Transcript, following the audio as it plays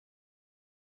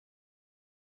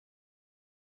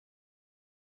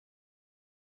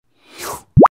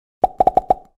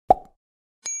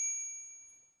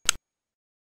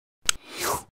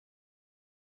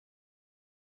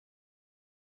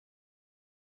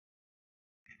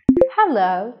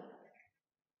hello.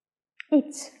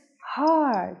 It's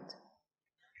hard.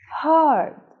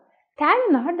 hard. تعالوا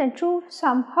النهاردة نشوف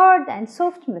some hard and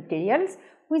soft materials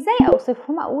وإزاي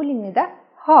أوصفهم. أقول إن ده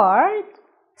hard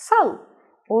صلب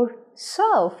or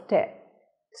soft.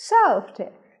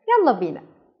 يلا بينا.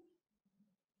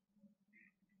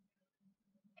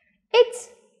 It's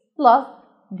plus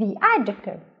the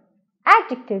adjective.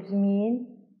 Adjectives mean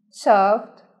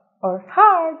soft or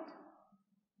hard.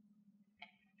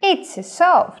 It's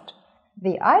soft.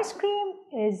 The ice cream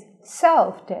is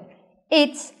soft.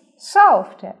 It's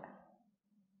soft.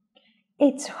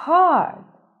 It's hard.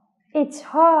 It's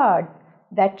hard.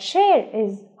 The chair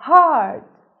is hard.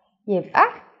 يبقى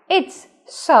it's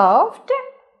soft.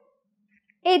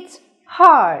 It's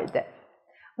hard.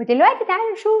 ودلوقتي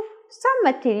تعالوا نشوف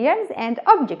some materials and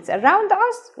objects around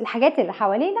us. الحاجات اللي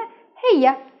حوالينا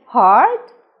هي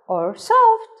hard or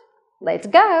soft. Let's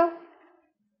go.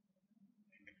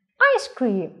 Ice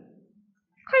cream.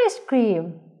 Ice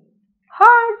cream.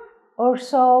 Hard or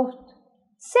soft?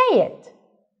 Say it.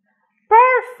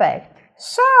 Perfect.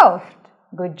 Soft.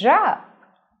 Good job.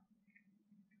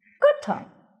 Cotton.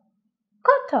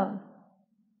 Cotton.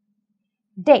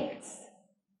 Dates.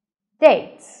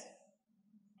 Dates.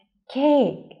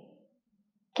 Cake.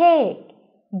 Cake.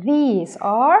 These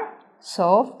are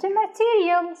soft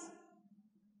materials.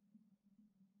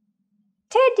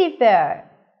 Teddy bear.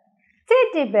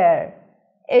 Teddy bear.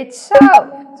 It's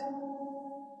soft.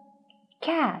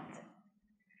 Cat.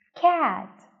 Cat.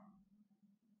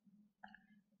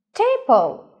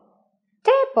 Table.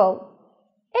 Table.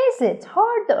 Is it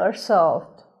hard or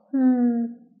soft?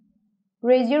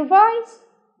 Raise your voice.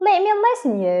 Let me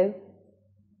listen you.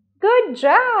 Good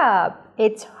job.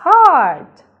 It's hard.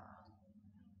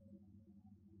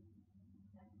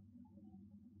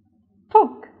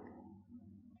 Book.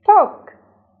 Book.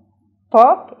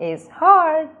 Book is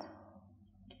hard.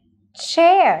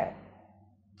 Chair.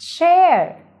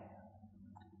 Chair.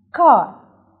 Car.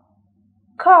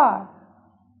 Car.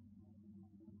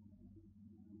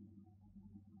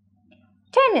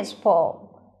 Tennis ball.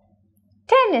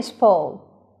 Tennis ball.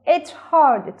 It's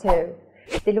hard too.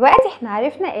 دلوقتي احنا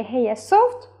عرفنا ايه هي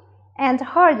soft and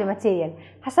hard material.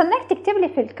 هستناك تكتب لي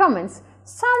في الكومنتس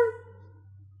some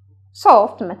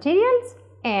soft materials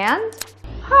and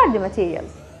hard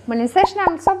materials. ما ننساش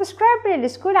نعمل سبسكرايب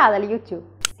للسكوله على اليوتيوب.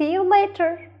 See you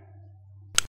later.